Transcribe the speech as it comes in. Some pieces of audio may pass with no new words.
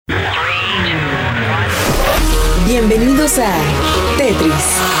Bienvenidos a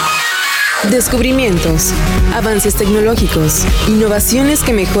Tetris. Descubrimientos, avances tecnológicos, innovaciones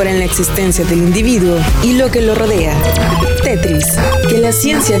que mejoran la existencia del individuo y lo que lo rodea. Tetris, que la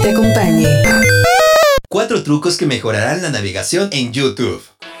ciencia te acompañe. 4 trucos que mejorarán la navegación en YouTube.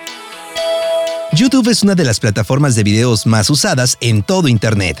 YouTube es una de las plataformas de videos más usadas en todo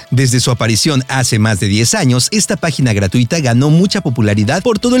Internet. Desde su aparición hace más de 10 años, esta página gratuita ganó mucha popularidad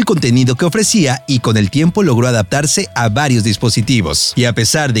por todo el contenido que ofrecía y con el tiempo logró adaptarse a varios dispositivos. Y a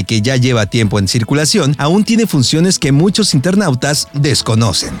pesar de que ya lleva tiempo en circulación, aún tiene funciones que muchos internautas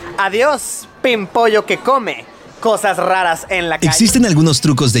desconocen. Adiós, pimpollo que come cosas raras en la calle. Existen algunos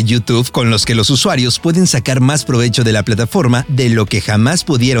trucos de YouTube con los que los usuarios pueden sacar más provecho de la plataforma de lo que jamás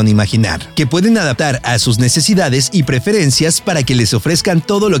pudieron imaginar, que pueden adaptar a sus necesidades y preferencias para que les ofrezcan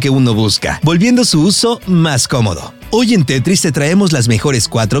todo lo que uno busca, volviendo su uso más cómodo. Hoy en Tetris te traemos las mejores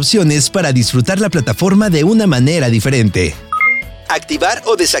 4 opciones para disfrutar la plataforma de una manera diferente. Activar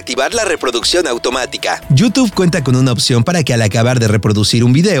o desactivar la reproducción automática. YouTube cuenta con una opción para que al acabar de reproducir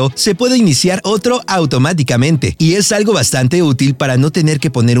un video, se pueda iniciar otro automáticamente, y es algo bastante útil para no tener que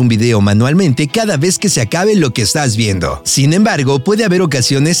poner un video manualmente cada vez que se acabe lo que estás viendo. Sin embargo, puede haber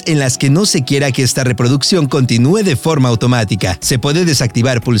ocasiones en las que no se quiera que esta reproducción continúe de forma automática. Se puede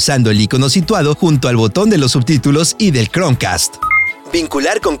desactivar pulsando el icono situado junto al botón de los subtítulos y del Chromecast.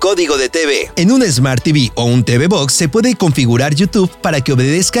 Vincular con código de TV. En un Smart TV o un TV Box se puede configurar YouTube para que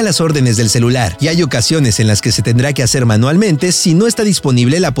obedezca las órdenes del celular, y hay ocasiones en las que se tendrá que hacer manualmente si no está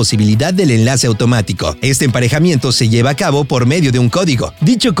disponible la posibilidad del enlace automático. Este emparejamiento se lleva a cabo por medio de un código.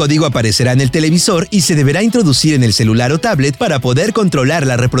 Dicho código aparecerá en el televisor y se deberá introducir en el celular o tablet para poder controlar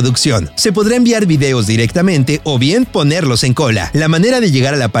la reproducción. Se podrá enviar videos directamente o bien ponerlos en cola. La manera de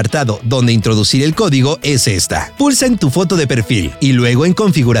llegar al apartado donde introducir el código es esta. Pulsa en tu foto de perfil y luego en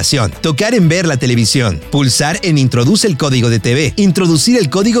configuración, tocar en ver la televisión, pulsar en introduce el código de TV, introducir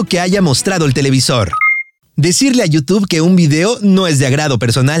el código que haya mostrado el televisor. Decirle a YouTube que un video no es de agrado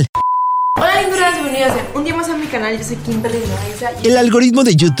personal. Hola linduras, bienvenidos un día más a mi canal, yo soy Kimberly Loaiza. El algoritmo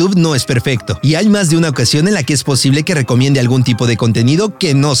de YouTube no es perfecto, y hay más de una ocasión en la que es posible que recomiende algún tipo de contenido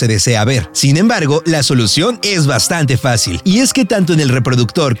que no se desea ver. Sin embargo, la solución es bastante fácil, y es que tanto en el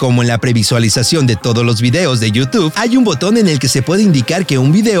reproductor como en la previsualización de todos los videos de YouTube, hay un botón en el que se puede indicar que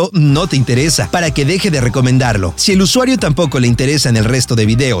un video no te interesa, para que deje de recomendarlo. Si el usuario tampoco le interesan el resto de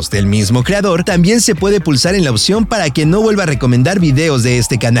videos del mismo creador, también se puede pulsar en la opción para que no vuelva a recomendar videos de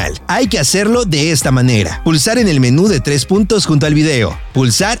este canal. Hay que hacerlo de esta manera. Pulsar en el menú de 3 puntos junto al video.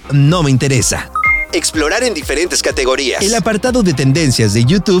 Pulsar no me interesa. Explorar en diferentes categorías. El apartado de tendencias de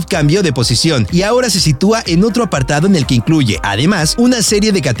YouTube cambió de posición y ahora se sitúa en otro apartado en el que incluye, además, una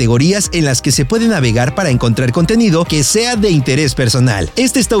serie de categorías en las que se puede navegar para encontrar contenido que sea de interés personal.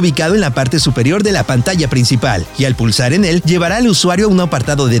 Este está ubicado en la parte superior de la pantalla principal y al pulsar en él, llevará al usuario a un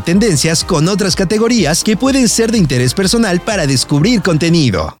apartado de tendencias con otras categorías que pueden ser de interés personal para descubrir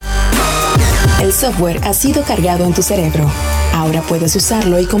contenido. El software ha sido cargado en tu cerebro. Ahora puedes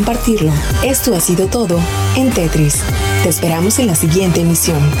usarlo y compartirlo. Esto ha sido todo en Tetris. Te esperamos en la siguiente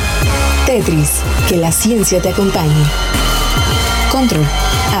emisión. Tetris, que la ciencia te acompañe. Control,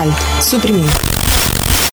 Alt, suprimir.